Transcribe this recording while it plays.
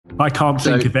I can't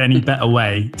think of any better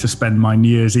way to spend my New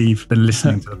Year's Eve than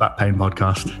listening to the Back Pain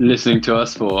podcast. Listening to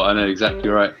us for, I know exactly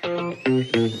right.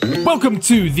 Welcome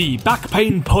to the Back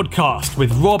Pain Podcast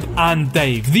with Rob and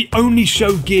Dave, the only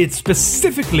show geared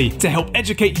specifically to help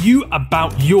educate you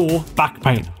about your back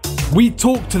pain. We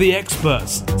talk to the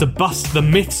experts to bust the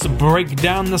myths, break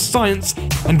down the science,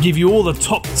 and give you all the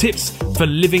top tips for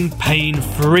living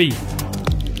pain-free.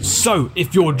 So,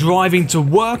 if you're driving to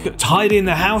work, tidying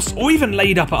the house, or even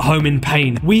laid up at home in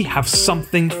pain, we have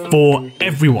something for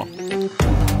everyone.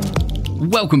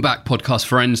 Welcome back, podcast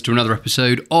friends, to another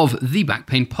episode of the Back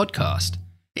Pain Podcast.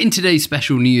 In today's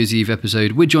special New Year's Eve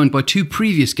episode, we're joined by two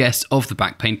previous guests of the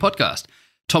Back Pain Podcast,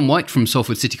 Tom White from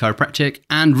Salford City Chiropractic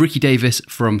and Ricky Davis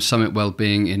from Summit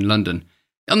Wellbeing in London.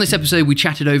 On this episode, we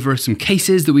chatted over some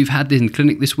cases that we've had in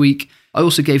clinic this week. I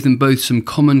also gave them both some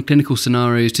common clinical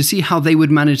scenarios to see how they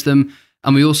would manage them,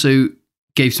 and we also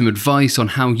gave some advice on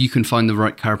how you can find the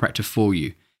right chiropractor for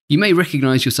you. You may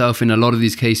recognise yourself in a lot of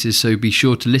these cases, so be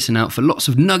sure to listen out for lots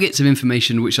of nuggets of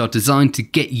information which are designed to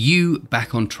get you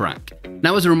back on track.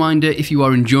 Now, as a reminder, if you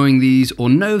are enjoying these or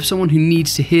know of someone who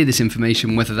needs to hear this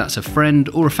information, whether that's a friend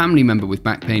or a family member with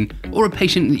back pain or a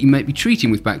patient that you might be treating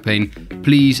with back pain,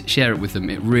 please share it with them.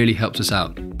 It really helps us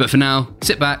out. But for now,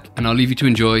 sit back and I'll leave you to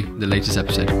enjoy the latest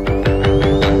episode.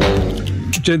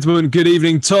 Gentlemen, good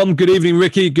evening, Tom. Good evening,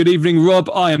 Ricky. Good evening, Rob.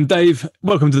 I am Dave.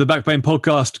 Welcome to the Back Pain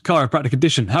Podcast, Chiropractic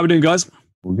Edition. How are we doing, guys?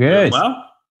 All good. Well,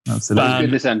 absolutely.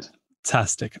 Good this end.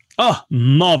 Fantastic.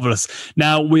 Marvellous.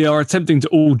 Now, we are attempting to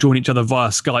all join each other via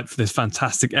Skype for this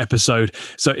fantastic episode.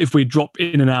 So if we drop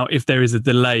in and out, if there is a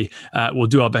delay, we'll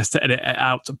do our best to edit it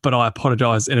out, but I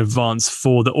apologise in advance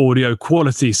for the audio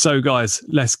quality. So, guys,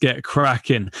 let's get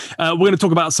cracking. We're going to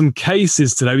talk about some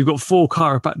cases today. We've got 4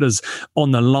 chiropractors on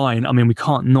the line. I mean, we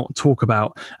can't not talk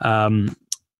about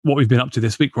what we've been up to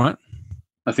this week, right?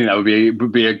 I think that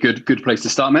would be a good place to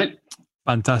start, mate.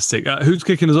 Fantastic. Who's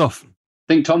kicking us off?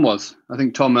 I think Tom was. I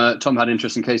think Tom had an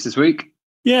interesting case this week.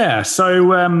 Yeah,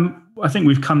 so I think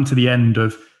we've come to the end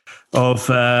of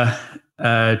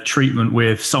treatment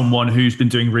with someone who's been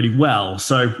doing really well.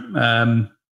 So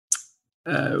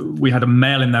we had a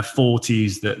male in their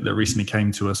 40s that recently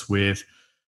came to us with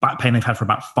back pain they've had for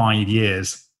about 5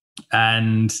 years.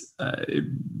 And it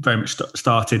very much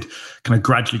started kind of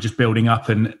gradually just building up.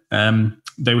 And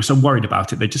they were so worried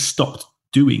about it, they just stopped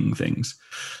doing things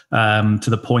to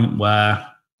the point where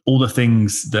all the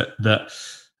things that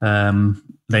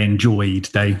they enjoyed,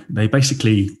 they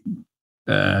basically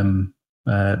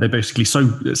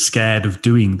so scared of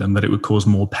doing them that it would cause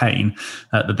more pain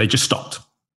that they just stopped.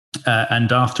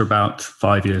 And after about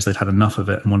 5 years, they'd had enough of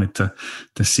it and wanted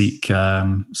to seek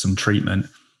some treatment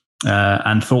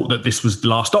and thought that this was the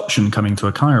last option coming to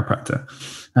a chiropractor.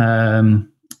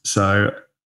 So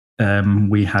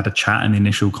we had a chat and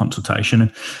initial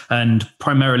consultation, and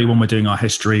primarily when we're doing our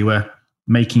history, we're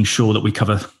making sure that we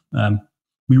cover,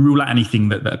 we rule out anything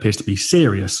that appears to be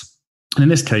serious. And in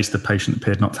this case, the patient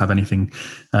appeared not to have anything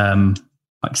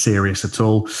like serious at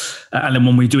all. And then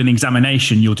when we do an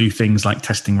examination, you'll do things like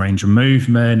testing range of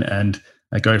movement and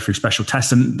go through special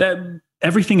tests, and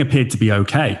everything appeared to be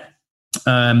okay.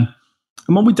 And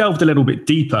when we delved a little bit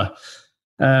deeper,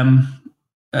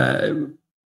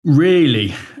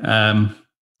 really,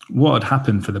 what had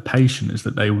happened for the patient is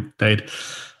that they'd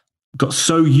got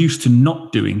so used to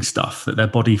not doing stuff that their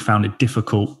body found it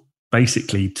difficult,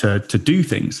 basically, to do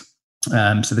things.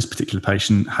 So this particular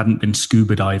patient hadn't been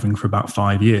scuba diving for about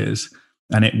 5 years,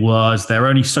 and it was their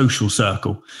only social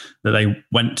circle that they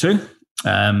went to.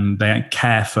 They don't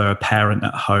care for a parent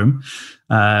at home,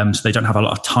 so they don't have a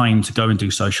lot of time to go and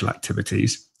do social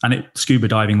activities. And scuba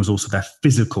diving was also their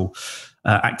physical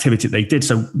activity they did.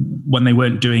 So when they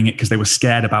weren't doing it because they were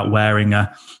scared about wearing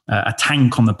a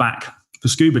tank on the back for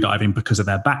scuba diving because of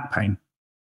their back pain,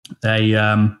 they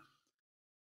were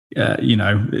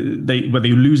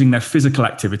losing their physical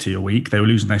activity a week, they were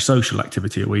losing their social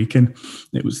activity a week, and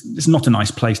it's not a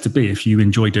nice place to be if you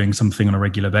enjoy doing something on a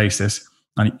regular basis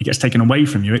and it gets taken away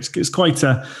from you. It's quite it's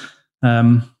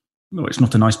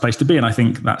not a nice place to be, and I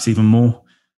think that's even more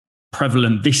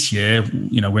prevalent this year.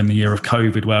 We're in the year of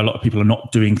COVID, where a lot of people are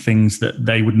not doing things that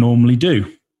they would normally do,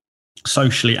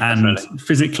 socially and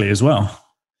physically as well.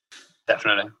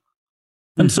 Definitely.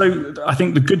 And so I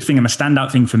think the good thing and the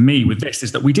standout thing for me with this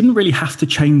is that we didn't really have to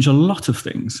change a lot of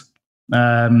things.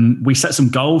 We set some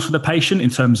goals for the patient in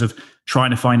terms of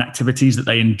trying to find activities that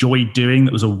they enjoyed doing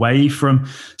that was away from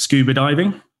scuba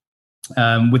diving,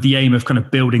 with the aim of kind of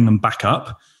building them back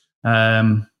up.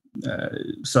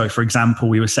 So, for example,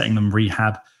 we were setting them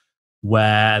rehab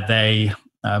where they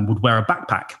would wear a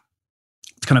backpack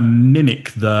to kind of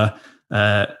mimic the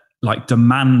like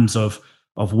demands of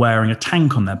wearing a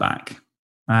tank on their back.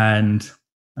 And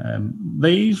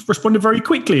they responded very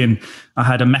quickly. And I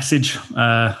had a message,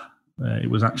 it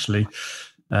was actually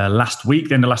last week,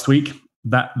 the end of last week,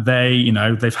 that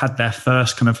they've had their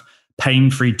first kind of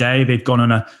pain-free day. They've gone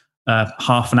on a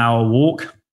half an hour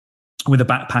walk with a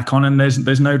backpack on, and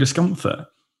there's no discomfort.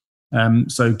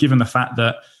 So given the fact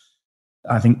that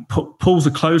I think pools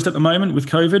are closed at the moment with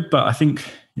COVID, but I think,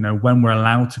 when we're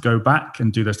allowed to go back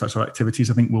and do those types of activities,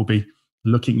 I think we'll be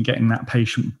looking at getting that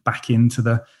patient back into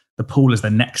the pool as the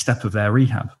next step of their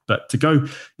rehab. But to go,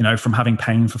 from having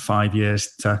pain for 5 years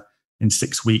to in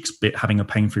 6 weeks, having a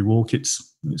pain-free walk,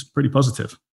 it's pretty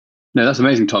positive. No, that's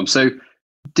amazing, Tom. So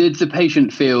did the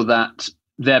patient feel that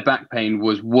their back pain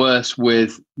was worse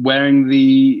with wearing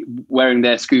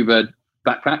their scuba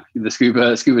backpack, the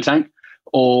scuba tank,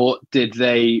 or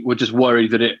were just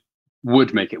worried that it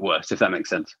would make it worse, if that makes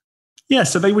sense? Yeah,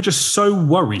 so they were just so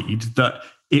worried that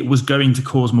it was going to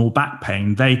cause more back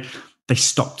pain. They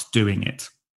stopped doing it.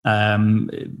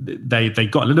 They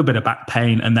got a little bit of back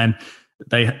pain, and then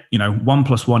 1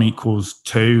 + 1 =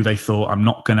 2. They thought, I'm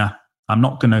not gonna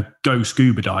go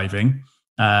scuba diving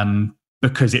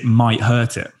because it might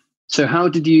hurt it. So how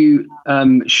did you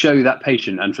show that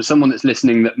patient? And for someone that's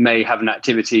listening that may have an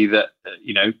activity that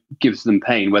gives them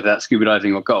pain, whether that's scuba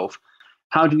diving or golf,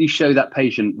 how did you show that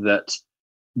patient that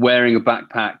wearing a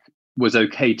backpack was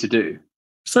okay to do?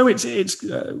 So it's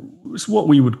what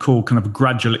we would call kind of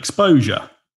gradual exposure,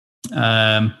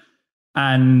 I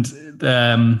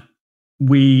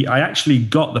actually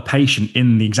got the patient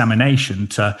in the examination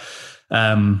to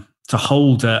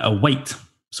hold a weight.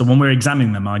 So when we were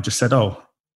examining them, I just said, "Oh,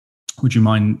 would you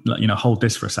mind, hold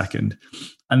this for a second?"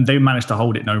 And they managed to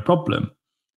hold it no problem.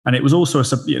 And it was also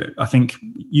I think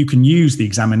you can use the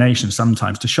examination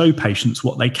sometimes to show patients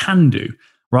what they can do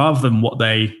rather than what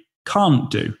they can't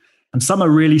do. And some are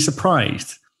really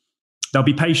surprised. There'll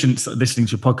be patients listening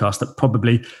to your podcast that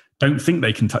probably don't think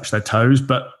they can touch their toes,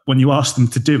 but when you ask them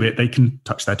to do it, they can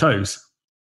touch their toes.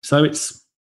 So it's,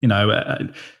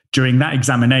 during that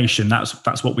examination,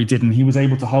 that's what we did. And he was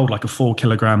able to hold like a 4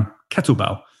 kilogram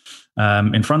kettlebell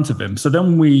in front of him. So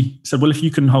then we said, well, if you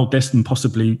can hold this, then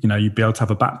possibly, you'd be able to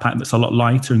have a backpack that's a lot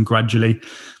lighter and gradually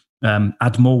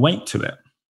add more weight to it.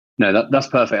 No, that's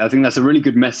perfect. I think that's a really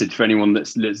good message for anyone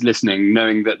that's listening,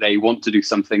 knowing that they want to do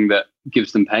something that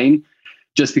gives them pain.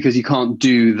 Just because you can't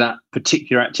do that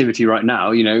particular activity right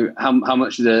now, how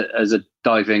much does a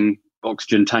diving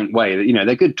oxygen tank weigh?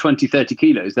 They're good 20, 30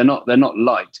 kilos. They're not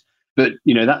light, but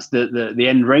that's the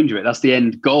end range of it. That's the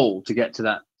end goal to get to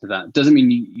that. Doesn't mean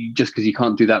you just because you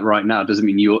can't do that right now, doesn't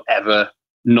mean you'll ever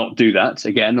not do that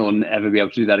again or ever be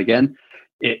able to do that again.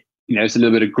 It's a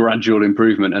little bit of gradual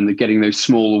improvement, and getting those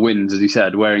small wins, as you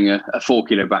said, wearing a 4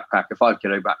 kilo backpack, a 5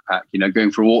 kilo backpack,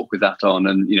 going for a walk with that on,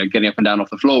 and getting up and down off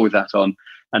the floor with that on,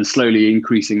 and slowly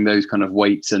increasing those kind of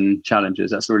weights and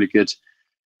challenges. That's a really good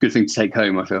thing to take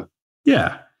home, I feel.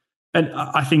 Yeah, and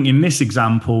I think in this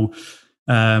example,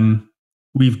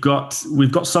 we've got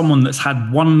someone that's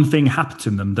had one thing happen to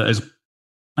them that has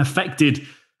affected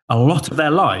a lot of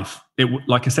their life.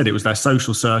 Like I said, it was their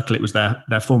social circle, it was their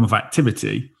form of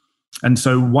activity. And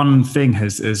so one thing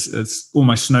has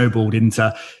almost snowballed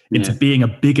into being a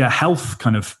bigger health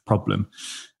kind of problem.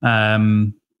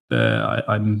 I'm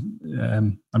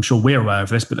sure we're aware of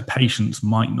this, but the patients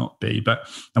might not be.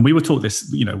 And we were taught this,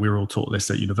 we were all taught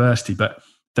this at university. But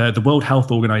the World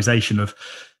Health Organization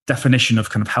definition of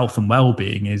kind of health and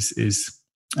well-being is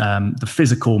the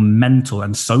physical, mental,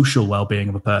 and social well-being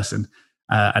of a person,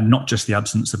 and not just the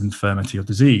absence of infirmity or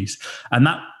disease. And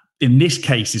that, in this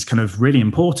case, is kind of really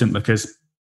important because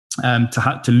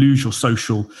to lose your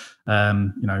social,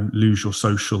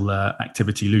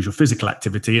 activity, lose your physical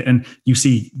activity, and you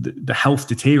see the health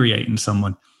deteriorate in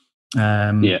someone.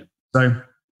 So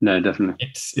no,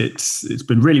 definitely, it's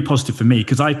been really positive for me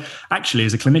because I actually,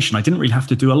 as a clinician, I didn't really have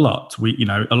to do a lot.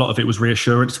 A lot of it was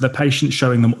reassurance to the patient,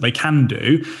 showing them what they can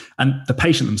do, and the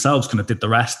patient themselves kind of did the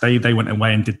rest. They went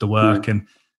away and did the work and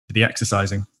did the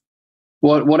exercising.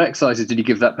 What exercises did you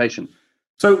give that patient?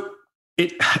 So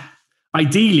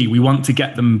ideally, we want to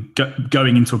get them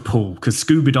going into a pool because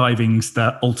scuba diving's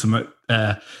the ultimate,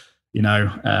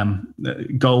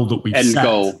 goal that we've set. End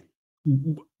goal.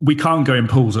 We can't go in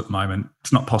pools at the moment.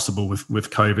 It's not possible with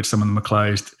COVID. Some of them are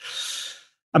closed,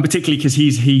 and particularly because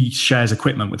he shares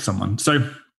equipment with someone. So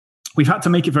we've had to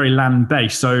make it very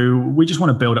land-based. So we just want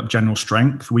to build up general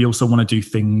strength. We also want to do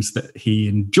things that he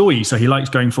enjoys. So he likes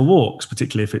going for walks,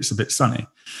 particularly if it's a bit sunny.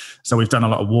 So we've done a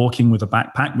lot of walking with a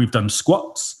backpack. We've done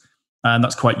squats, and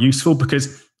that's quite useful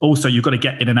because also you've got to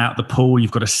get in and out of the pool.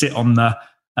 You've got to sit on the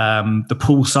the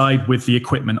poolside with the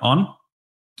equipment on.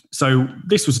 So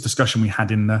this was a discussion we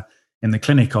had in the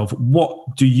clinic of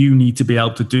what do you need to be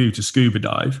able to do to scuba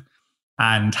dive,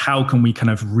 and how can we kind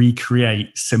of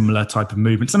recreate similar type of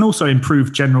movements and also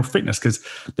improve general fitness, because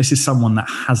this is someone that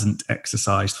hasn't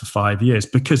exercised for 5 years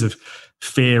because of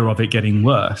fear of it getting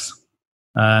worse.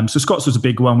 So Scott's was a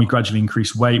big one. We gradually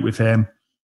increased weight with him.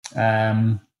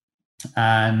 And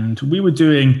we were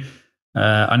doing,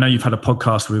 I know you've had a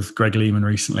podcast with Greg Lehman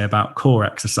recently about core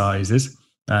exercises.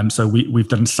 So we've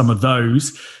done some of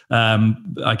those,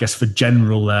 I guess, for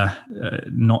general,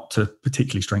 not to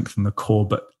particularly strengthen the core,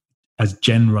 but as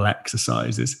general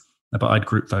exercises. But I'd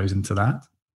group those into that.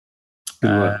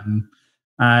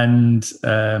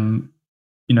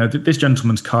 This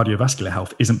gentleman's cardiovascular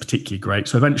health isn't particularly great.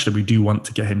 So eventually we do want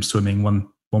to get him swimming when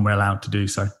we're allowed to do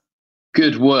so.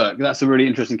 Good work. That's a really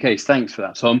interesting case. Thanks for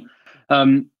that, Tom.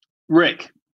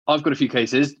 Rick, I've got a few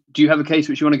cases. Do you have a case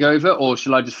which you want to go over, or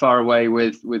shall I just fire away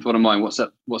with one of mine?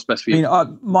 What's best for you?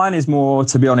 Mine is more,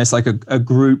 to be honest, like a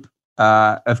group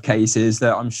of cases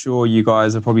that I'm sure you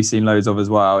guys have probably seen loads of as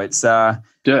well. It's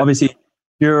obviously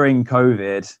during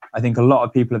COVID, I think a lot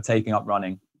of people have taken up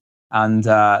running, and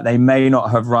they may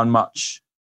not have run much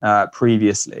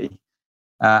previously.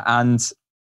 And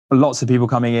lots of people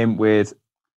coming in with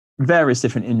various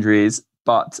different injuries,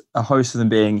 but a host of them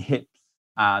being hips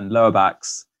and lower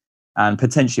backs, and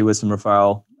potentially with some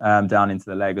referral down into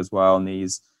the leg as well,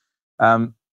 knees.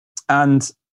 And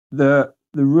the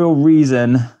real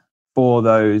reason for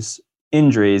those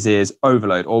injuries is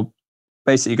overload, or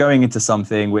basically going into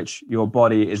something which your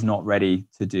body is not ready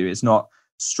to do. It's not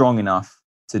strong enough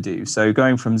to do. So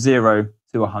going from 0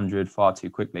 to 100 far too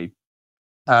quickly.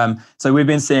 So we've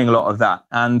been seeing a lot of that.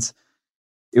 And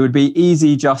it would be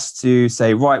easy just to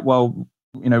say, right, well,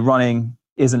 running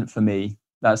isn't for me.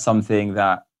 That's something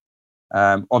that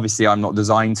obviously I'm not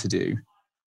designed to do.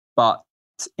 But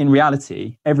in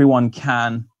reality, everyone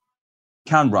can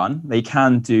run. They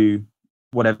can do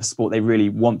whatever sport they really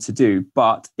want to do,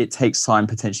 but it takes time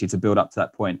potentially to build up to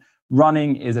that point.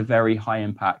 Running is a very high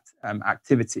impact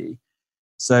activity.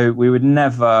 So we would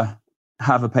never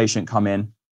have a patient come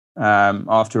in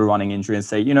after a running injury and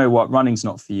say, you know what, running's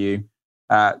not for you.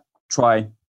 Try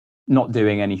not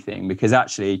doing anything, because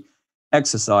actually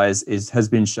exercise has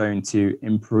been shown to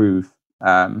improve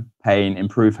pain,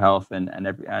 improve health,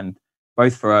 and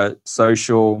both for a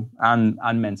social and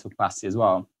mental capacity as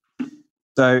well.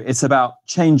 So it's about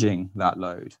changing that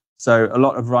load. So a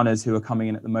lot of runners who are coming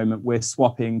in at the moment, we're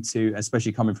swapping to,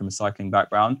 especially coming from a cycling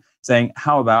background, saying,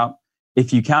 how about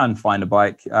if you can find a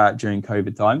bike during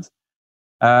COVID times,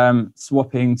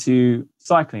 swapping to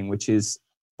cycling, which is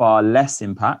far less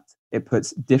impact. It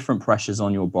puts different pressures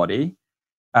on your body,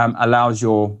 allows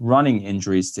your running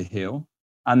injuries to heal,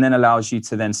 and then allows you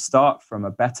to then start from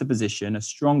a better position, a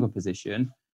stronger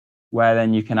position, where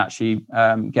then you can actually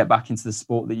get back into the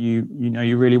sport that you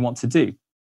really want to do.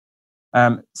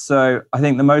 So I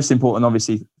think the most important,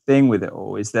 obviously, thing with it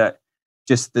all is that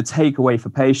just the takeaway for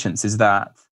patients is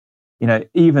that,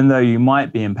 even though you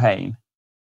might be in pain,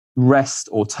 rest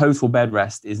or total bed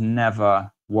rest is never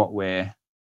what we're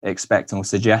expecting or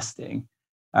suggesting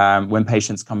when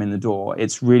patients come in the door.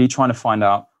 It's really trying to find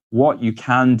out what you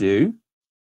can do,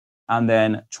 and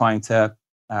then trying to,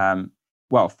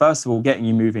 first of all, getting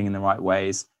you moving in the right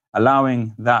ways,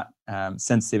 allowing that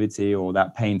sensitivity or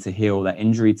that pain to heal, that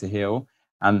injury to heal,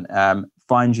 and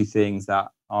find you things that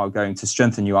are going to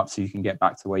strengthen you up so you can get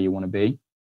back to where you want to be.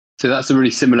 So that's a really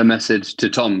similar message to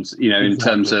Tom's, in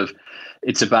terms of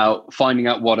it's about finding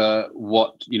out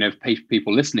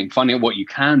people listening, finding out what you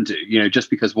can do. Just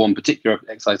because one particular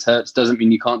exercise hurts doesn't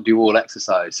mean you can't do all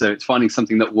exercise. So it's finding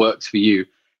something that works for you.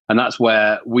 And that's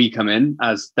where we come in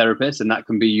as therapists, and that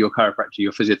can be your chiropractor,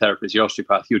 your physiotherapist, your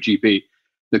osteopath, your GP.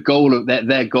 The goal of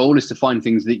their goal is to find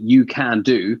things that you can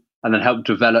do and then help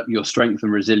develop your strength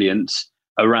and resilience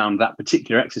around that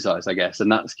particular exercise, I guess.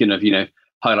 And that's kind of,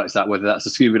 highlights that, whether that's a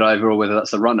scuba diver or whether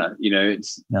that's a runner. The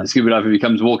scuba diver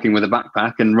becomes walking with a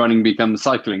backpack, and running becomes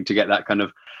cycling to get that kind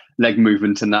of leg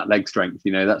movement and that leg strength.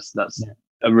 That's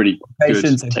a really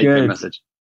good take-home message.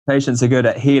 Patients are good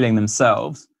at healing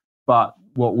themselves, but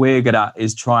what we're good at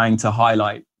is trying to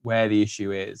highlight where the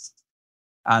issue is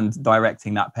and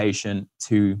directing that patient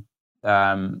to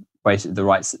basically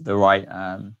the right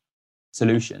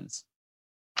solutions.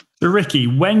 So Ricky,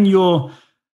 when you're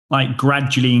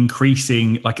gradually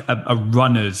increasing a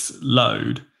runner's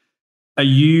load, are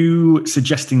you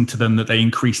suggesting to them that they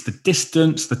increase the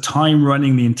distance, the time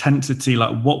running, the intensity?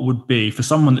 What would be, for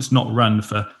someone that's not run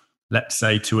for, let's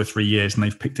say, 2 or 3 years and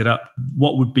they've picked it up,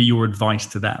 what would be your advice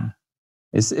to them?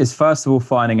 is first of all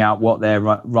finding out what their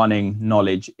running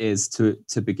knowledge is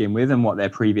to begin with, and what their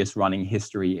previous running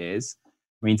history is.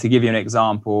 I mean, to give you an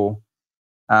example,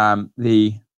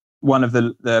 one of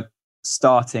the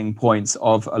starting points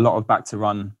of a lot of back to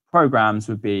run programs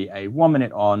would be a 1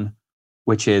 minute on,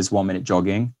 which is 1 minute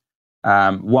jogging,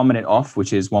 1 minute off,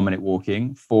 which is 1 minute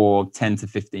walking, for 10 to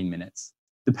 15 minutes,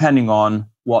 depending on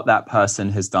what that person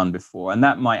has done before. And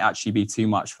that might actually be too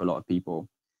much for a lot of people.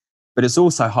 But it's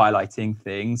also highlighting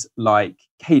things like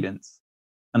cadence.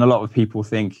 And a lot of people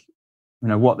think,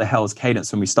 what the hell is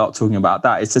cadence when we start talking about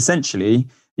that? It's essentially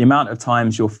the amount of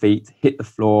times your feet hit the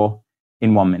floor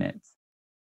in 1 minute.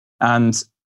 And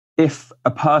if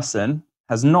a person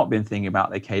has not been thinking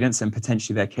about their cadence, and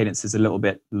potentially their cadence is a little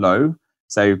bit low,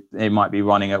 so they might be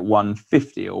running at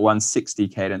 150 or 160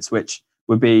 cadence, which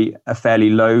would be a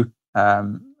fairly low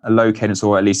cadence,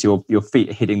 or at least your feet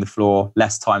are hitting the floor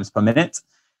less times per minute.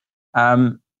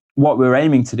 What we're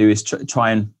aiming to do is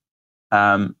try and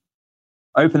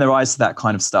open their eyes to that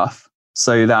kind of stuff,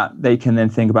 so that they can then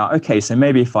think about, okay, so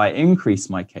maybe if I increase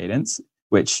my cadence,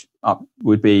 which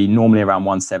would be normally around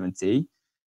 170,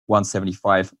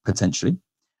 175 potentially,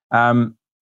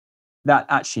 that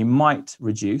actually might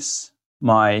reduce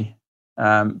my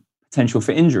potential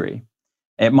for injury.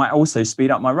 It might also speed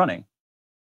up my running.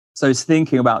 So it's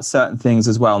thinking about certain things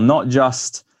as well, not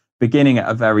just beginning at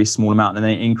a very small amount and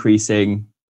then increasing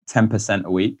 10%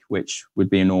 a week, which would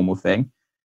be a normal thing.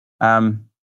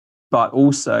 But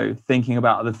also thinking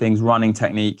about other things, running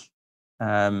technique,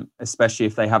 especially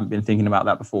if they haven't been thinking about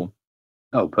that before.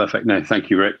 Oh, perfect. No, thank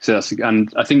you, Rick. So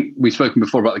and I think we've spoken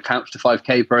before about the Couch to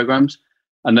 5K programs,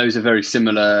 and those are very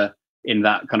similar in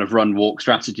that kind of run walk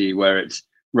strategy, where it's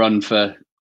run for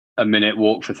a minute,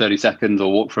 walk for 30 seconds,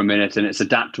 or walk for a minute, and it's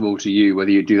adaptable to you,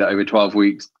 whether you do that over 12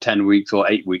 weeks, 10 weeks,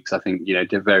 or 8 weeks. I think,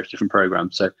 they're various different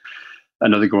programs. So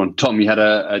another good one. Tom, you had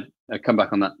a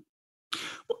comeback on that.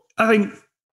 I think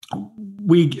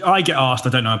I get asked, I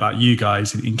don't know about you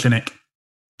guys in clinic,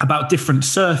 about different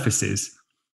surfaces,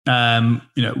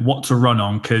 what to run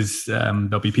on, because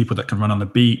there'll be people that can run on the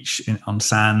beach, on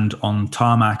sand, on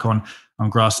tarmac, on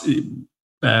grass.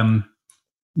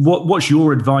 What's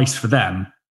your advice for them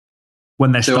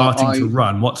when they're starting to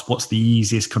run? What's the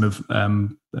easiest kind of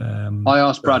I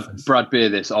asked Brad Beer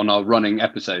this on our running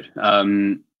episode.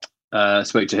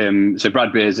 Spoke to him. So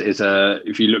Brad Beer is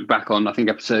if you look back on, I think,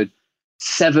 episode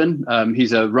 7,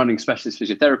 he's a running specialist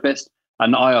physiotherapist,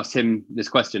 and I asked him this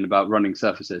question about running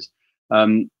surfaces.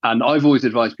 And I've always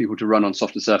advised people to run on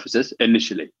softer surfaces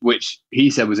initially, which he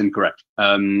said was incorrect.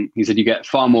 He said you get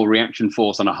far more reaction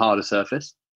force on a harder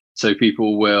surface, so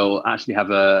people will actually have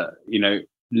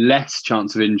less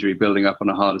chance of injury building up on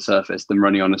a harder surface than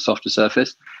running on a softer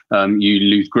surface. You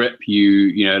lose grip.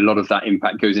 A lot of that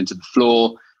impact goes into the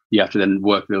floor. You have to then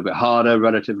work a little bit harder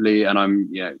relatively. And I'm,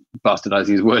 bastardizing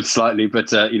his words slightly, but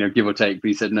give or take. But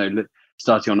he said, no,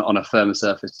 starting on a firmer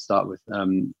surface to start with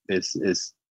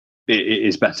is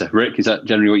better. Rick, is that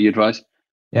generally what you advise?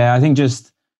 Yeah, I think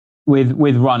just with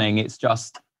running, it's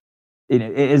just, it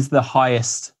is the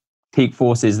highest peak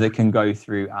forces that can go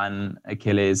through an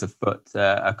Achilles, a foot,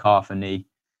 a calf, a knee,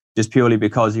 just purely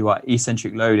because you are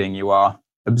eccentric loading. You are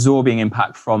absorbing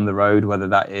impact from the road, whether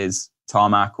that is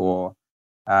tarmac or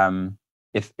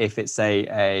if it's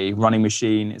a running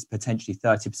machine, it's potentially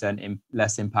 30%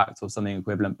 less impact or something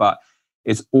equivalent, but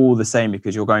it's all the same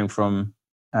because you're going from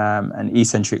an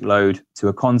eccentric load to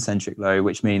a concentric load,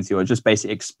 which means you're just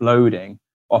basically exploding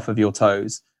off of your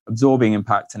toes, absorbing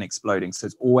impact and exploding. So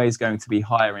it's always going to be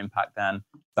higher impact than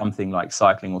something like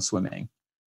cycling or swimming.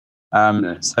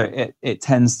 So it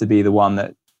tends to be the one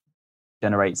that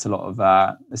generates a lot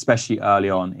of, especially early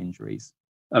on, injuries.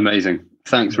 Amazing.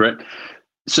 Thanks, Rick.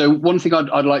 So one thing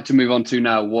I'd like to move on to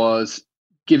now was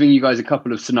giving you guys a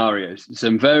couple of scenarios,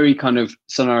 some very kind of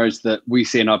scenarios that we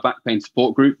see in our back pain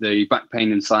support group, the back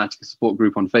pain and sciatica support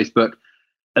group on Facebook.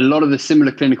 A lot of the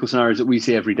similar clinical scenarios that we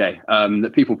see every day,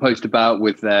 that people post about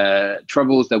with their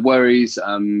troubles, their worries,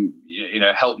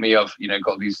 help me, I've,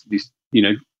 got these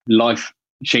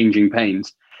life-changing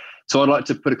pains. So I'd like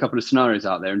to put a couple of scenarios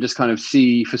out there and just kind of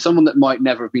see, for someone that might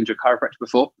never have been to a chiropractor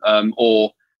before,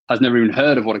 or has never even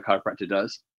heard of what a chiropractor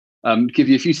does, give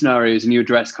you a few scenarios and you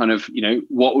address kind of,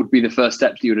 what would be the first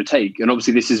steps that you were to take. And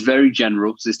obviously this is very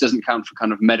general, so this doesn't count for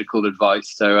kind of medical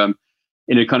advice. So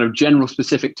in a kind of general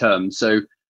specific terms. So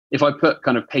if I put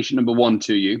kind of patient number 1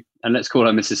 to you, and let's call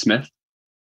her Mrs. Smith.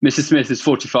 Mrs. Smith is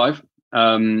 45,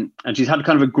 and she's had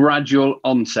kind of a gradual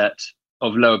onset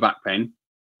of lower back pain,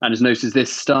 and has noticed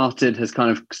this has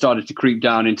kind of started to creep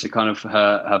down into kind of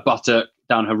her buttock,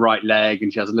 down her right leg,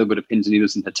 and she has a little bit of pins and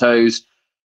needles in her toes.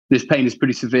 this pain is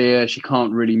pretty severe. She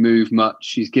can't really move much.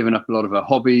 She's given up a lot of her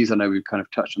hobbies. I know we've kind of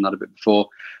touched on that a bit before.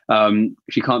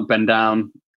 She can't bend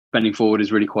down. Bending forward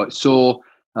is really quite sore.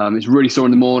 It's really sore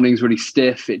in the mornings, really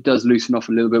stiff. It does loosen off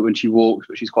a little bit when she walks,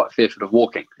 but she's quite fearful of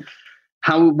walking.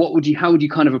 How would you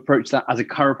kind of approach that as a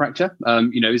chiropractor?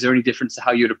 Is there any difference to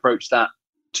how you would approach that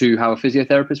to how a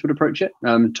physiotherapist would approach it?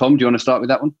 Tom, do you want to start with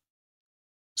that one?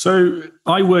 So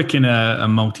I work in a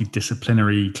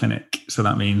multidisciplinary clinic. So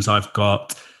that means I've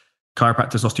got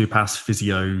chiropractors, osteopaths,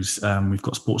 physios. We've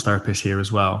got sports therapists here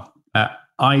as well.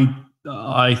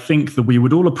 I think that we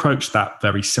would all approach that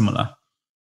very similar.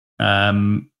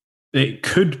 It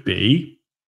could be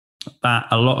that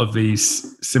a lot of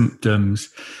these symptoms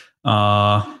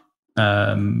are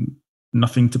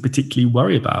nothing to particularly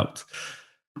worry about.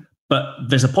 But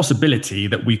there's a possibility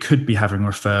that we could be having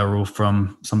referral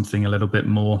from something a little bit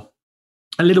more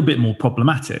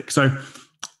problematic. So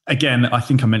again, I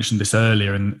think I mentioned this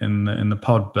earlier in the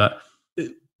pod, but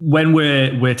when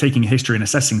we're taking a history and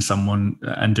assessing someone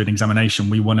and doing an examination,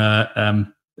 we want to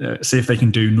see if they can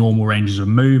do normal ranges of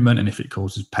movement, and if it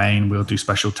causes pain, we'll do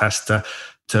special tests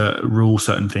to rule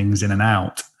certain things in and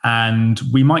out. And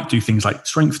we might do things like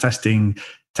strength testing,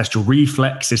 test your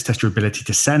reflexes, test your ability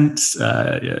to sense.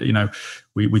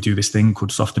 We do this thing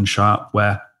called soft and sharp,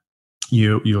 where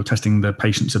you're testing the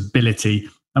patient's ability,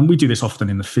 and we do this often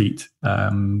in the feet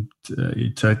to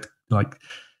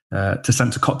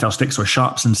sense a cocktail sticks or a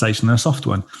sharp sensation and a soft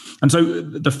one. And so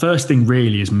the first thing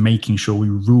really is making sure we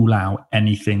rule out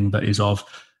anything that is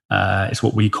it's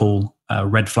what we call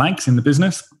red flags in the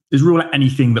business, is rule out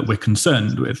anything that we're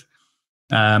concerned with.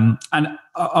 And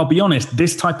I'll be honest,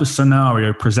 this type of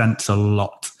scenario presents a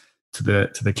lot to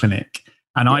the clinic.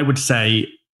 And I would say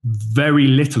very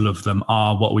little of them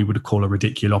are what we would call a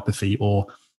radiculopathy or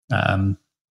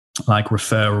like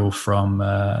referral from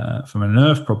a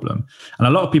nerve problem. And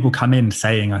a lot of people come in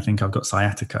saying, I think I've got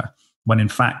sciatica, when in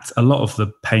fact a lot of the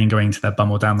pain going to their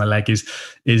bum or down their leg is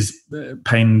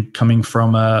pain coming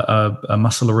from a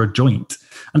muscle or a joint.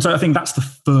 And so I think that's the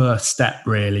first step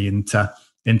really into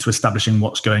establishing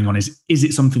what's going on. Is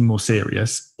it something more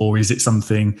serious, or is it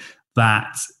something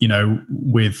that,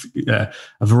 with a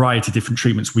variety of different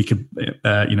treatments, we could,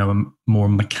 a more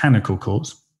mechanical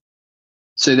cause?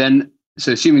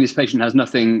 So assuming this patient has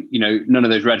nothing, none of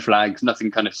those red flags,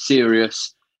 nothing kind of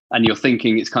serious, and you're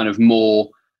thinking it's kind of more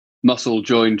muscle,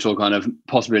 joint, or kind of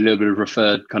possibly a little bit of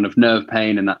referred kind of nerve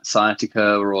pain and that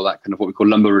sciatica, or all that kind of what we call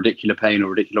lumbar radicular pain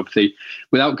or radiculopathy,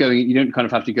 you don't kind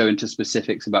of have to go into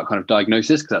specifics about kind of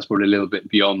diagnosis, because that's probably a little bit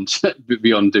beyond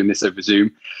doing this over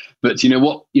Zoom. But as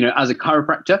a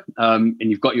chiropractor, and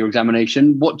you've got your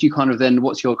examination, what's your kind of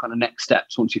next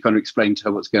steps once you kind of explain to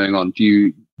her what's going on?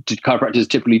 Do chiropractors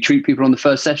typically treat people on the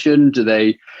first session? Do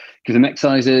they give them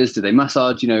exercises? Do they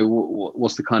massage?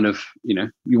 What's the kind of,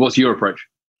 what's your approach?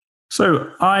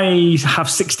 So I have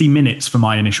 60 minutes for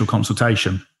my initial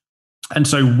consultation. And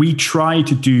so we try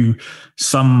to do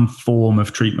some form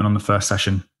of treatment on the first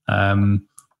session.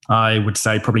 I would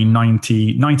say probably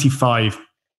 95%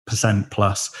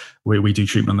 plus we do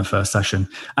treatment on the first session.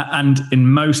 And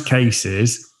in most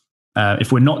cases,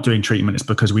 if we're not doing treatment, it's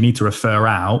because we need to refer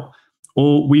out,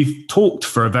 or we've talked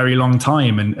for a very long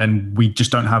time and we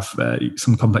just don't have,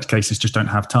 some complex cases just don't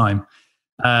have time.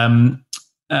 I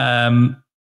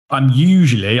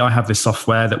have this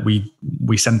software that we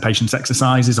send patients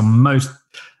exercises on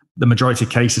the majority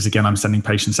of cases. Again, I'm sending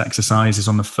patients exercises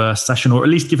on the first session, or at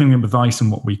least giving them advice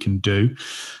on what we can do.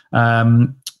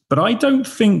 But I don't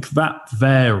think that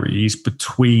varies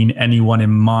between anyone in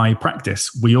my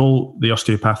practice. We all, the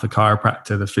osteopath, the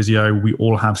chiropractor, the physio, we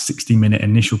all have 60-minute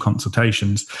initial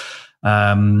consultations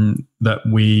that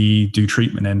we do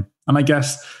treatment in. And I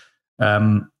guess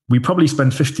we probably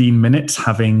spend 15 minutes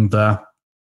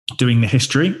doing the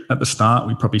history at the start.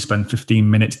 We probably spend 15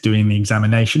 minutes doing the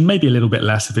examination, maybe a little bit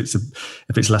less if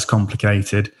it's less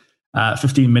complicated.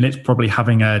 15 minutes probably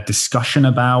having a discussion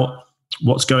about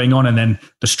what's going on, and then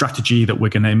the strategy that we're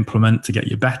going to implement to get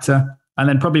you better. And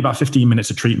then probably about 15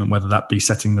 minutes of treatment, whether that be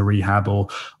setting the rehab or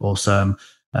some,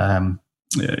 any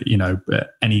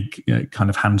kind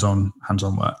of hands-on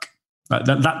work.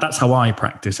 That's how I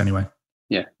practice anyway.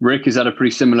 Yeah. Rick, is that a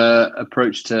pretty similar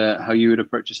approach to how you would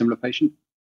approach a similar patient?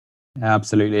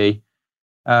 Absolutely.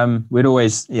 We'd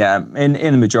always, in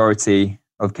the majority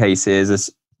of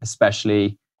cases,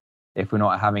 especially if we're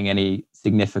not having any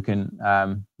significant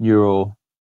neural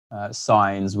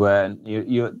signs where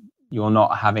you're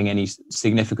not having any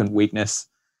significant weakness,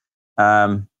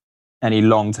 any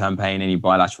long-term pain, any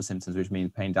bilateral symptoms, which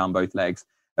means pain down both legs.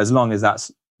 As long as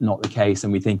that's not the case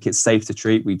and we think it's safe to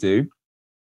treat, we do.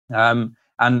 And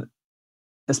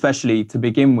especially to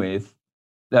begin with,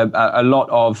 a lot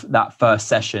of that first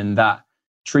session, that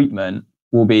treatment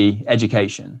will be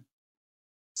education.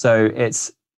 So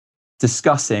it's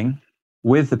discussing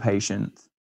with the patient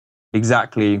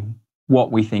exactly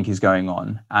what we think is going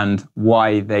on and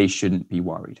why they shouldn't be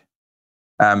worried.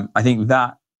 I think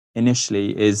that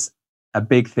initially is a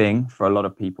big thing for a lot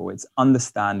of people. It's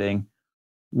understanding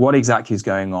what exactly is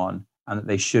going on and that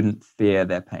they shouldn't fear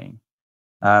their pain.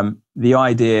 The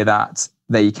idea that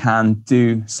they can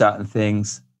do certain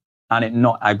things and it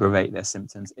not aggravate their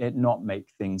symptoms, it not make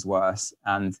things worse,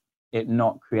 and it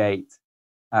not create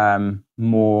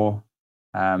more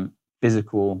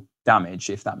physical damage,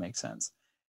 if that makes sense.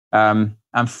 And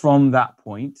from that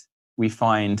point, we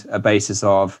find a basis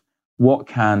of what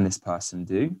can this person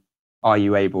do? Are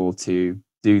you able to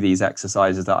do these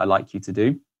exercises that I like you to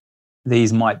do?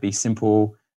 These might be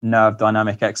simple nerve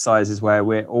dynamic exercises where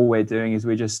all we're doing is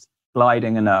we're just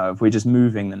gliding a nerve, we're just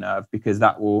moving the nerve, because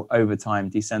that will over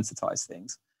time desensitize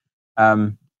things.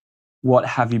 What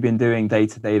have you been doing day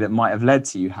to day that might have led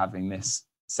to you having this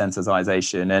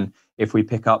sensitization? And if we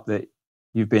pick up that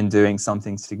you've been doing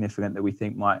something significant that we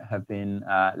think might have been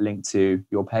linked to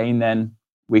your pain, then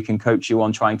we can coach you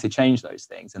on trying to change those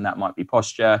things. And that might be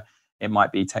posture, it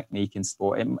might be technique in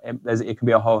sport, it can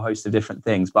be a whole host of different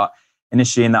things. But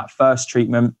initially in that first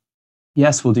treatment,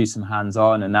 yes, we'll do some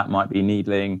hands-on, and that might be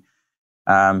needling,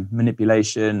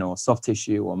 manipulation or soft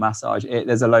tissue or massage.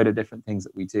 There's a load of different things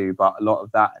that we do, but a lot of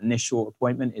that initial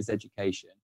appointment is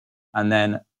education. And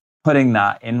then putting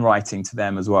that in writing to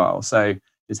them as well. So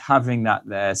just having that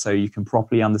there so you can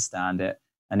properly understand it.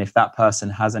 And if that person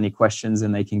has any questions,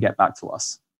 then they can get back to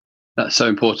us. That's so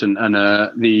important. And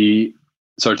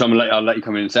sorry, Tom, I'll let you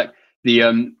come in a sec.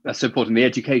 That's so important, the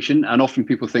education. And often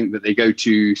people think that they go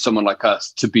to someone like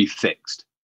us to be fixed.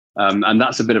 And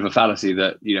that's a bit of a fallacy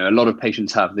that, a lot of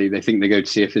patients have. They think they go to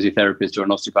see a physiotherapist or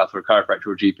an osteopath or a chiropractor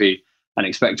or a GP and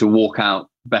expect to walk out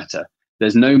better.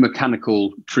 There's no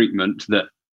mechanical treatment that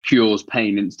cures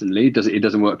pain instantly. It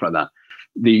doesn't work like that.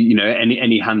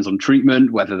 Any hands-on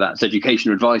treatment, whether that's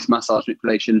education, advice, massage,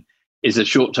 manipulation, is a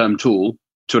short-term tool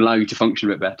to allow you to function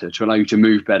a bit better, to allow you to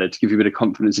move better, to give you a bit of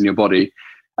confidence in your body.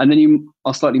 And then you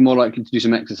are slightly more likely to do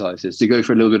some exercises, to go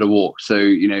for a little bit of walk. So,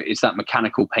 it's that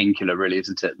mechanical painkiller, really,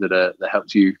 isn't it, that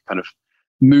helps you kind of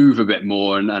move a bit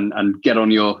more and get on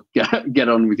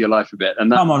with your life a bit.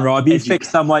 And come on, Rob, you fix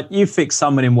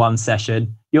someone in one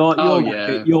session. You're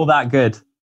that good.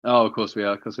 Oh, of course we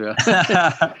are.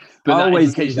 But I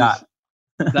always do that.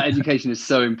 That education is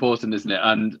so important, isn't it?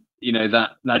 And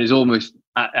that is almost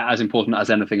as important as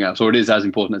anything else, or it is as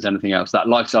important as anything else. That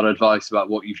lifestyle advice about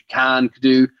what you can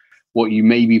do, what you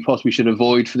maybe possibly should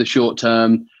avoid for the short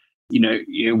term,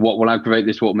 what will aggravate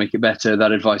this, what will make it better.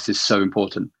 That advice is so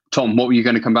important. Tom, what were you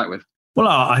going to come back with? Well,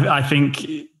 I think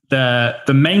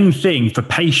the main thing for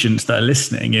patients that are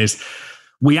listening is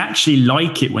we actually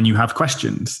like it when you have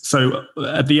questions. So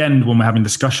at the end, when we're having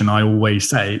discussion, I always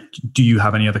say, do you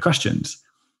have any other questions?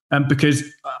 Because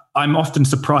I'm often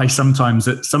surprised sometimes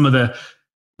that some of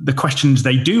the questions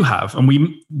they do have, and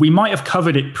we might have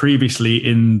covered it previously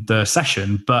in the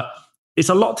session, but it's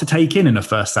a lot to take in a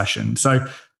first session. So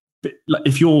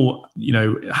if you're,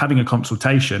 having a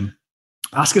consultation,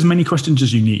 ask as many questions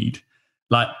as you need.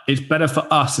 Like, it's better for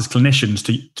us as clinicians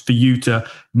for you to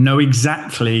know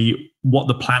exactly what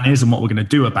the plan is and what we're going to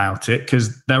do about it.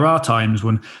 Because there are times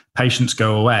when patients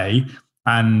go away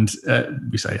and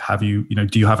we say,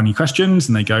 do you have any questions?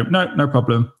 And they go, no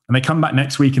problem. And they come back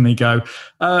next week and they go,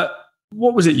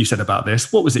 what was it you said about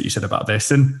this? What was it you said about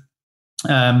this? And,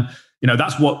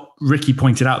 that's what Ricky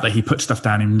pointed out, that he put stuff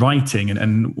down in writing,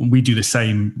 and we do the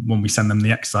same when we send them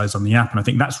the exercise on the app. And I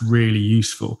think that's really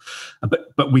useful,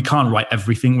 but we can't write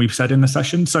everything we've said in the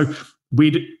session. So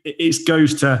it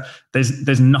goes to,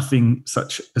 there's nothing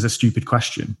such as a stupid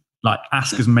question. Like,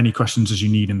 ask as many questions as you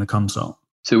need in the consult.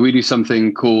 So we do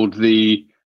something called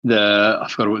I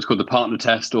forgot what it's called, the partner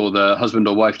test or the husband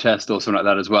or wife test or something like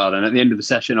that as well. And at the end of the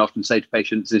session, I often say to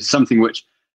patients, it's something which,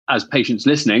 as patients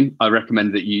listening, I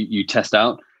recommend that you test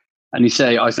out. And I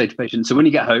say to patients, so when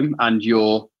you get home and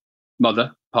your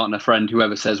mother, partner, friend,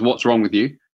 whoever says, what's wrong with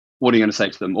you? What are you going to say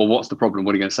to them? Or what's the problem?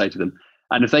 What are you going to say to them?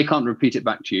 And if they can't repeat it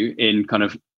back to you in kind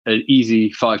of an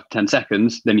easy 5 to 10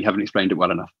 seconds, then you haven't explained it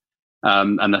well enough.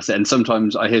 And that's it. And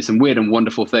sometimes I hear some weird and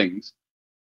wonderful things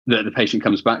that the patient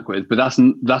comes back with, but that's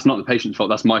not the patient's fault.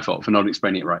 That's my fault for not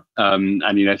explaining it right. And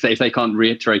if they can't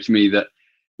reiterate to me that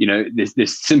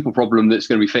this simple problem that's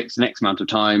going to be fixed in X amount of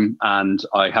time, and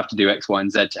I have to do X, Y,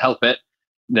 and Z to help it,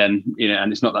 then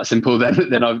and it's not that simple.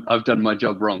 Then I've done my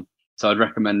job wrong. So I'd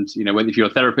recommend whether if you're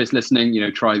a therapist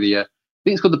listening, try the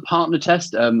think it's called the partner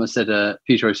test. I said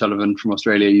Peter O'Sullivan from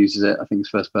Australia uses it. I think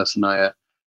it's the first person I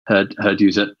heard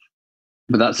use it.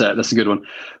 But that's a good one.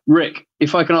 Rick,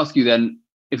 if I can ask you then,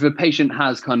 if a patient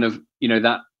has kind of,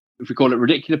 that, if we call it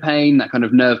radicular pain, that kind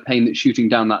of nerve pain that's shooting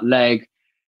down that leg,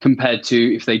 compared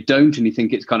to if they don't and you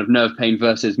think it's kind of nerve pain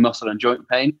versus muscle and joint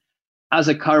pain, as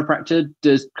a chiropractor,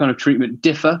 does kind of treatment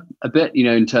differ a bit,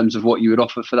 in terms of what you would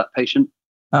offer for that patient?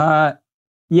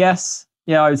 Yes.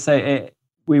 Yeah, I would say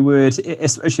we would,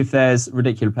 especially if there's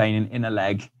radicular pain in a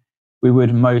leg, we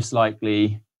would most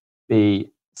likely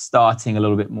be starting a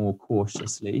little bit more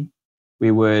cautiously.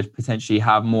 We would potentially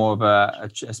have more of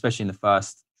especially in the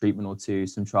first treatment or two,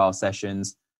 some trial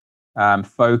sessions,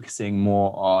 focusing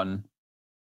more on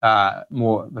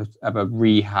more of a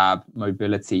rehab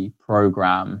mobility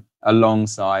program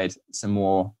alongside some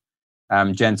more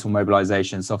gentle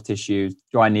mobilization, soft tissue,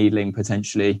 dry needling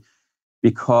potentially,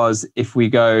 because if we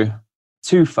go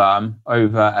too firm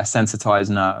over a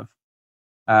sensitized nerve,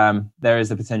 there is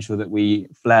the potential that we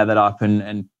flare that up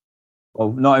and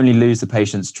not only lose the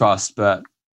patient's trust, but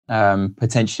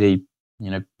potentially,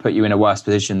 put you in a worse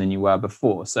position than you were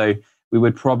before. So we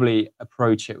would probably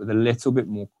approach it with a little bit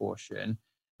more caution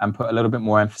and put a little bit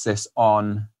more emphasis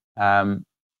on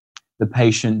the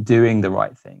patient doing the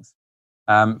right things.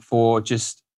 For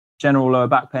just general lower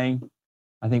back pain,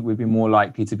 I think we'd be more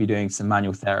likely to be doing some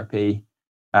manual therapy,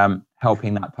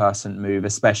 helping that person move,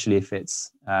 especially if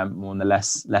it's more on the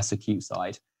less acute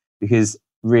side, because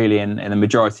really in the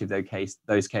majority of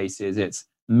those cases, it's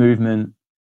movement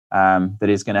that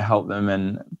is going to help them,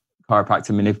 and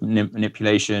chiropractic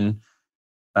manipulation,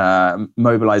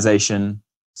 mobilization,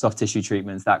 soft tissue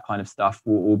treatments, that kind of stuff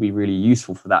will all be really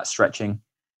useful for that stretching.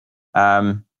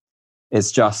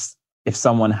 It's just if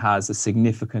someone has a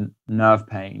significant nerve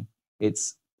pain,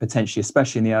 it's potentially,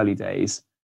 especially in the early days,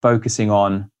 focusing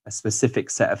on a specific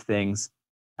set of things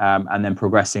and then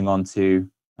progressing on to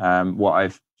what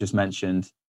I've just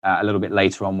mentioned a little bit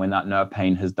later on when that nerve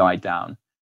pain has died down.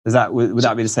 Would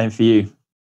that be the same for you?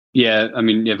 Yeah, I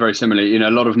mean, yeah, very similarly. A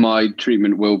lot of my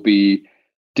treatment will be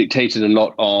dictated a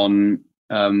lot on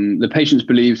the patient's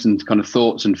beliefs and kind of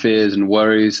thoughts and fears and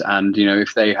worries. And,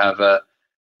 if they have a,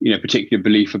 particular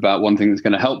belief about one thing that's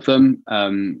going to help them,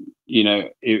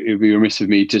 it would be remiss of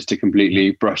me just to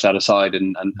completely brush that aside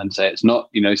and say it's not,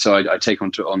 so I take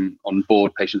on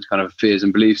board patients' kind of fears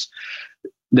and beliefs.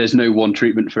 There's no one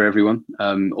treatment for everyone.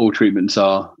 All treatments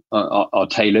are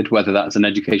tailored, whether that's an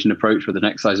education approach, or an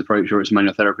exercise approach, or it's a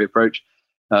manual therapy approach.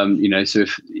 So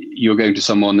if you're going to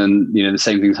someone and the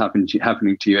same thing's happening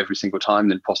to you every single time,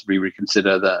 then possibly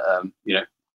reconsider that.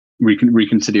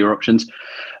 Reconsider your options.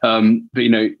 But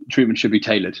treatment should be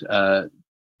tailored,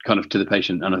 kind of to the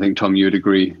patient. And I think, Tom, you would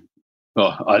agree.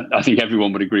 Well, I think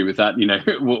everyone would agree with that.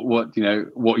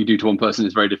 What you do to one person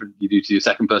is very different. You do to your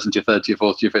second person, to your third, to your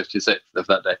fourth, to your fifth, to your sixth of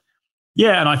that day.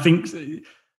 Yeah, and I think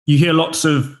you hear lots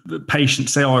of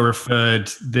patients say, "Oh, I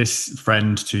referred this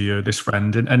friend to you, this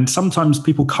friend," and sometimes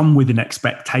people come with an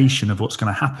expectation of what's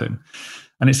going to happen,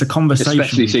 and it's a conversation.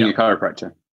 Especially seeing a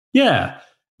chiropractor. Yeah,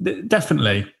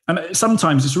 definitely. And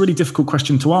sometimes it's a really difficult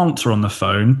question to answer on the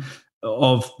phone.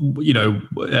 Of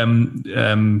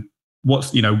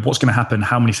what's going to happen,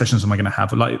 how many sessions am I going to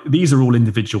have? Like, these are all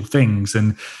individual things,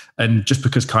 and just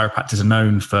because chiropractors are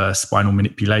known for spinal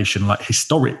manipulation, like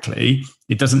historically,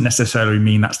 it doesn't necessarily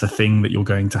mean that's the thing that you're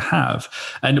going to have.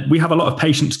 And we have a lot of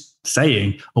patients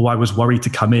saying, "Oh, I was worried to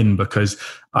come in because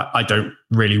I don't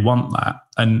really want that."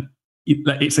 And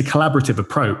it's a collaborative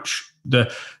approach.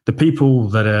 The people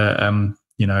that are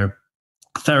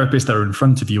therapists that are in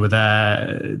front of you are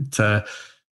there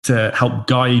to help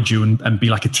guide you and be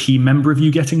like a team member of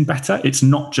you getting better. It's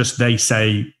not just they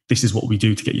say, "This is what we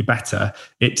do to get you better."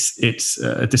 It's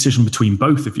a decision between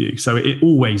both of you. So it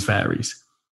always varies.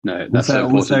 No, that's so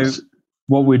important. Also,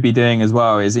 what we'd be doing as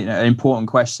well is, an important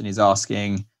question is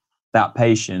asking that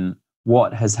patient,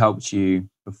 what has helped you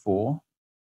before?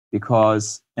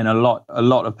 Because in a lot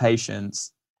of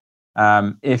patients,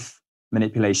 if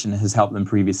manipulation has helped them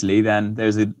previously, then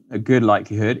there's a good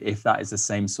likelihood, if that is the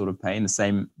same sort of pain,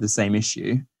 the same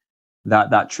issue,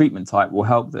 that treatment type will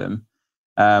help them.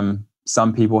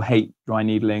 Some people hate dry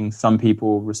needling. Some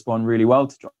people respond really well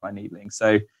to dry needling.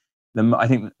 So I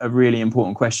think a really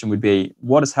important question would be,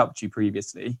 what has helped you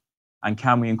previously? And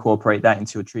can we incorporate that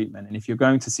into your treatment? And if you're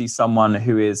going to see someone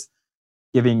who is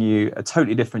giving you a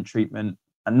totally different treatment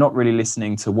and not really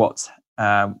listening to what's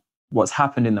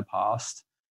happened in the past,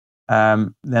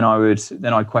 then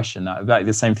I'd question that. Would that be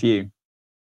the same for you?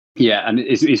 Yeah, and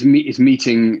it's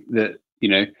meeting the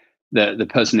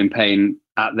person in pain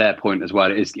at their point as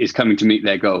well. Is coming to meet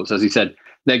their goals. As you said,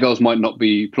 their goals might not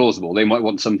be plausible. They might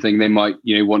want something, they might,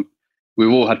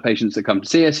 we've all had patients that come to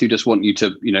see us who just want you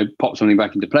to, pop something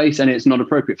back into place, and it's not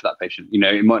appropriate for that patient.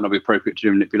 It might not be appropriate to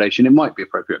do manipulation. It might be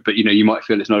appropriate, but you might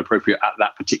feel it's not appropriate at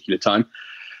that particular time.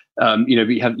 But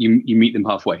you meet them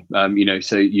halfway.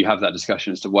 So you have that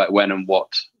discussion as to when and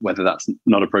whether that's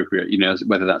not appropriate.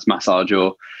 Whether that's massage,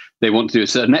 or they want to do a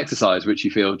certain exercise which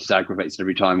you feel just aggravates it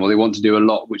every time, or they want to do a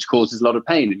lot which causes a lot of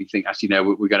pain, and you think actually no,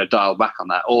 we're going to dial back on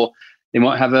that, or they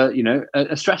might have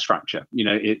a stress fracture,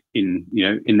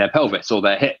 in their pelvis or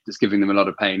their hip that's giving them a lot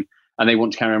of pain, and they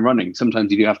want to carry on running.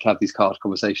 Sometimes you do have to have these hard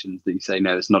conversations that you say,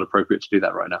 no, it's not appropriate to do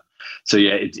that right now. So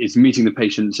yeah, it's meeting the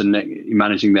patients and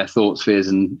managing their thoughts, fears,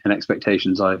 and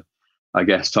expectations, I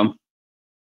guess, Tom.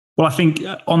 Well, I think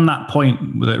on that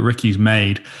point that Ricky's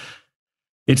made,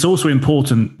 it's also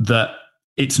important that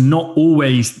it's not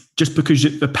always, just because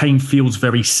the pain feels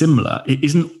very similar, it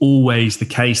isn't always the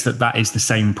case that is the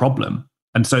same problem.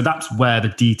 And so that's where the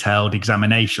detailed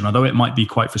examination, although it might be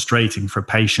quite frustrating for a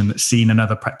patient that's seen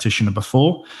another practitioner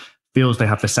before, feels they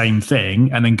have the same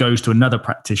thing, and then goes to another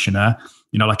practitioner,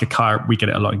 like we get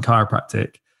it a lot in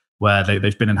chiropractic, where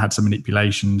they've been and had some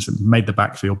manipulations and made the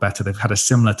back feel better. They've had a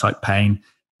similar type pain,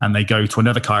 and they go to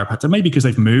another chiropractor, maybe because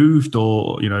they've moved,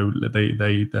 or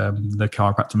the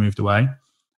chiropractor moved away,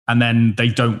 and then they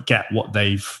don't get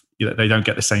they don't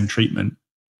get the same treatment.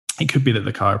 It could be that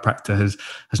the chiropractor has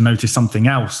noticed something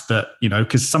else that,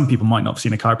 because some people might not have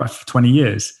seen a chiropractor for 20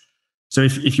 years. So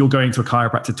if you're going to a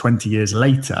chiropractor 20 years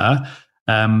later,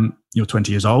 you're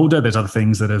 20 years older, there's other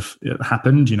things that have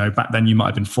happened. Back then you might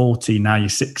have been 40, now you're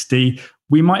 60.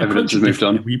 We might Evidence has moved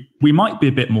on. We might be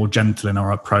a bit more gentle in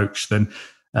our approach than.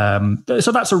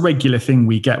 So that's a regular thing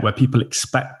we get, where people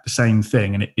expect the same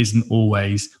thing, and it isn't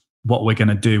always what we're going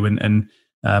to do. And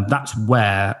that's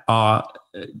where our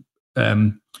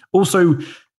also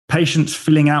patients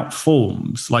filling out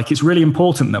forms. Like, it's really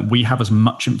important that we have as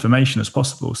much information as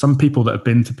possible. Some people that have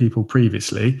been to people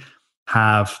previously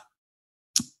have,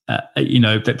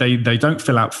 that they don't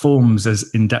fill out forms as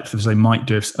in depth as they might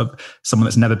do of someone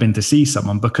that's never been to see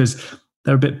someone, because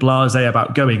they're a bit blasé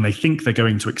about going. They think they're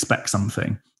going to expect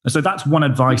something. And so that's one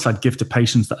advice I'd give to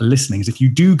patients that are listening, is if you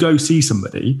do go see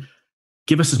somebody,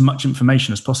 give us as much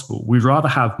information as possible. We'd rather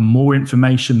have more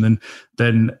information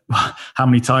than how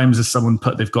many times has someone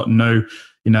put they've got no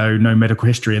medical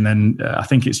history. And then I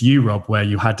think it's you, Rob, where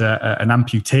you had an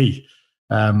amputee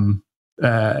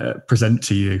present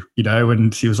to you,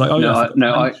 and he was like, well,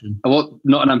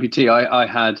 not an amputee. I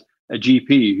had a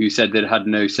GP who said they'd had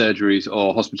no surgeries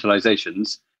or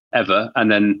hospitalizations ever.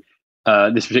 And then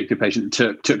this particular patient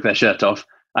took their shirt off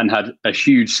and had a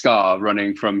huge scar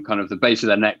running from kind of the base of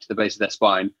their neck to the base of their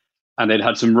spine. And they'd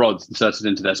had some rods inserted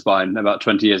into their spine about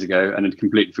 20 years ago and had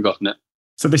completely forgotten it.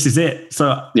 So this is it.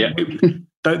 So yeah.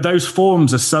 Those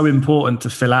forms are so important to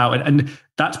fill out. And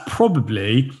that's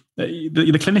probably, the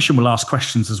clinician will ask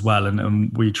questions as well.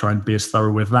 And we try and be as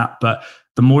thorough with that. But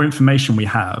the more information we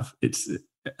have, it's,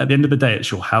 at the end of the day,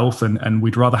 it's your health. And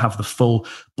we'd rather have the full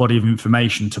body of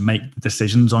information to make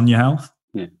decisions on your health.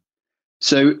 Yeah.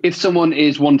 So if someone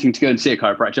is wanting to go and see a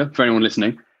chiropractor, for anyone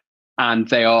listening, and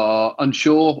they are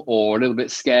unsure or a little bit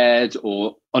scared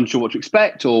or unsure what to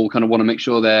expect, or kind of want to make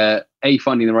sure they're A,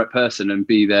 finding the right person, and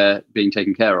B, they're being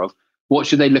taken care of, what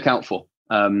should they look out for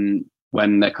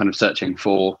when they're kind of searching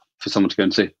for someone to go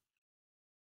and see?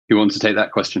 Who wants to take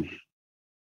that question?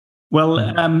 Well,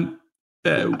 I'm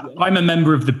a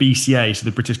member of the BCA, so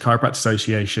the British Chiropractic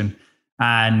Association,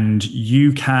 and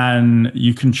you can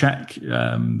check.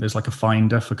 There's like a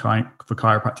finder for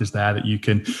chiropractors there that you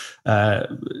can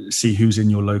see who's in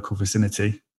your local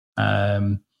vicinity.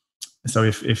 So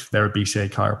if they're a BCA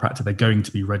chiropractor, they're going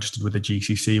to be registered with the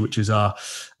GCC, which is our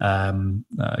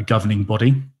governing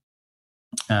body.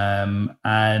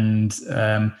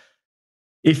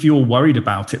 If you're worried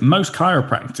about it, most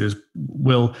chiropractors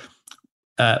will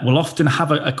often have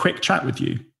a quick chat with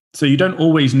you. So you don't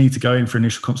always need to go in for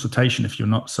initial consultation if you're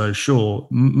not so sure.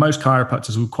 Most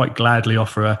chiropractors will quite gladly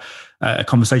offer a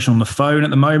conversation on the phone at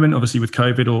the moment, obviously with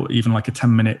COVID, or even like a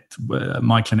 10-minute,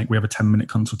 my clinic, we have a 10-minute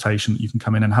consultation that you can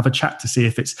come in and have a chat to see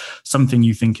if it's something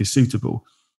you think is suitable.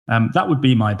 That would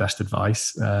be my best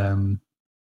advice. Is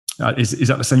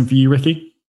that the same for you,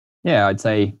 Ricky? Yeah, I'd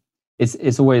say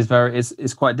it's always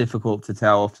it's quite difficult to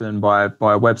tell often by a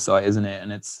website, isn't it?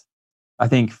 And I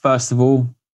think first of all,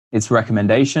 it's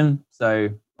recommendation. So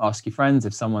ask your friends.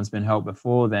 If someone's been helped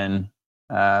before, then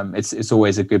it's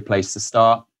always a good place to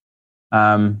start.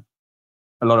 A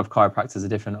lot of chiropractors are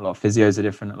different. A lot of physios are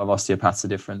different. A lot of osteopaths are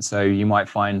different. So you might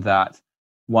find that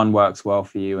one works well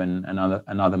for you and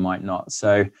another might not.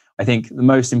 So I think the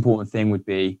most important thing would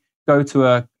be go to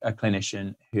a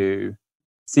clinician who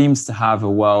seems to have a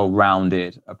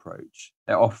well-rounded approach.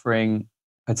 They're offering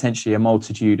potentially a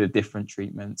multitude of different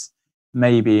treatments,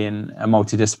 maybe in a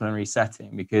multidisciplinary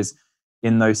setting, because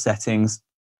in those settings,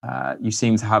 you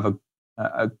seem to have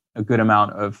a good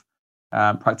amount of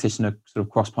practitioner sort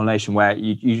of cross-pollination, where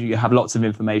you have lots of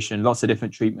information, lots of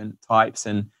different treatment types,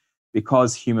 and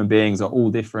because human beings are all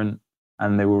different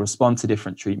and they will respond to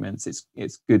different treatments,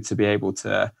 it's good to be able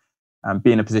to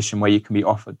be in a position where you can be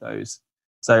offered those.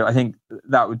 So I think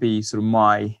that would be sort of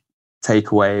my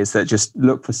takeaway, is that just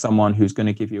look for someone who's going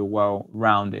to give you a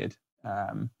well-rounded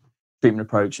treatment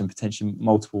approach and potentially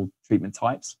multiple treatment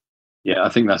types. Yeah, I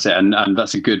think that's it. And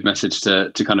that's a good message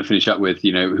to kind of finish up with.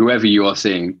 You know, whoever you are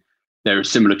seeing, there are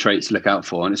similar traits to look out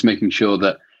for. And it's making sure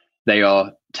that they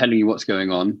are telling you what's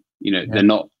going on. You know, they're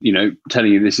not,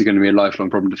 telling you this is going to be a lifelong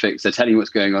problem to fix. They're telling you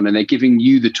what's going on, and they're giving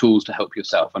you the tools to help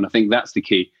yourself. And I think that's the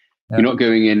key. Yeah. You're not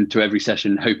going into every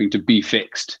session hoping to be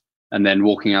fixed and then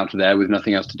walking out of there with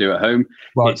nothing else to do at home.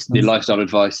 Right. It's the lifestyle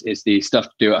advice. It's the stuff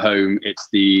to do at home. It's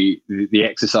the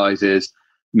exercises,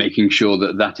 making sure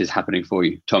that is happening for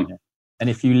you, Tom. Yeah. And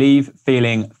if you leave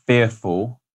feeling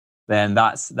fearful, then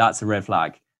that's a red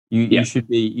flag. You should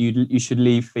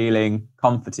leave feeling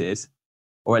comforted,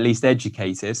 or at least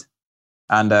educated,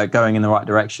 and going in the right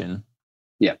direction.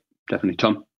 Yeah, definitely,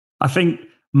 Tom. I think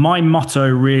my motto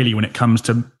really, when it comes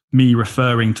to me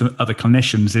referring to other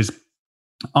clinicians, is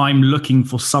I'm looking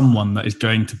for someone that is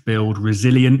going to build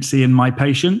resiliency in my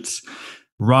patients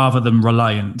rather than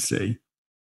reliancy.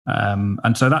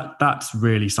 And so that's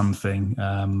really something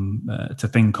to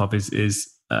think of is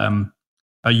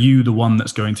are you the one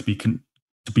that's going to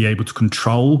be able to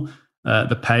control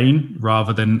the pain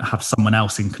rather than have someone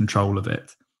else in control of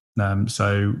it?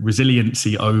 So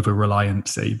resiliency over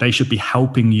reliancy. They should be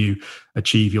helping you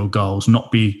achieve your goals,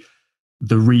 not be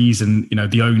the reason,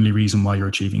 the only reason why you're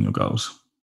achieving your goals.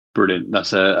 Brilliant.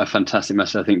 That's a fantastic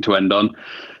message, I think, to end on.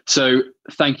 So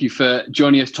thank you for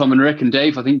joining us, Tom and Rick and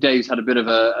Dave. I think Dave's had a bit of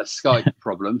a Skype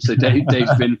problem. So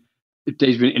Dave's been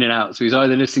in and out. So he's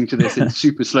either listening to this in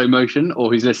super slow motion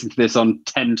or he's listening to this on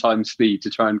 10 times speed to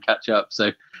try and catch up.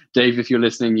 So Dave, if you're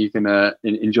listening, you can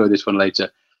enjoy this one later.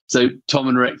 So Tom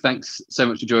and Rick, thanks so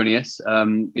much for joining us.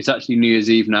 It's actually New Year's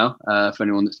Eve now for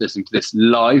anyone that's listening to this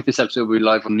live. This episode will be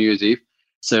live on New Year's Eve.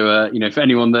 So, for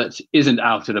anyone that isn't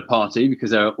out at a party,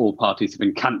 because all parties have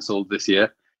been cancelled this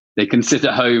year, they can sit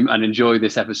at home and enjoy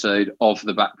this episode of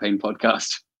the Back Pain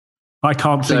Podcast. I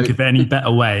can't think of any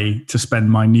better way to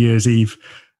spend my New Year's Eve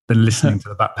than listening to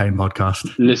the Back Pain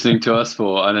Podcast. Listening to us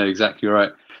four. I know, exactly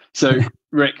right. So,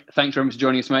 Rick, thanks very much for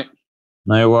joining us, mate.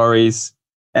 No worries.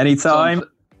 Anytime.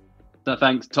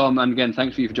 Thanks, Tom. And again,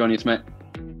 thanks for joining us, mate.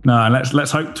 No,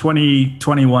 let's hope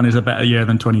 2021 is a better year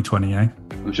than 2020, eh?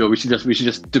 I'm sure we should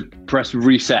just press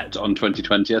reset on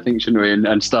 2020, I think, shouldn't we?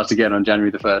 And start again on January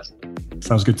the 1st.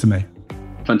 Sounds good to me.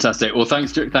 Fantastic. Well,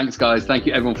 thanks guys. Thank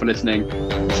you everyone for listening.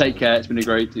 Take care. It's been a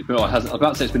great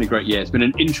year. It's been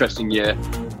an interesting year.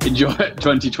 Enjoy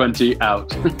 2020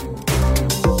 out.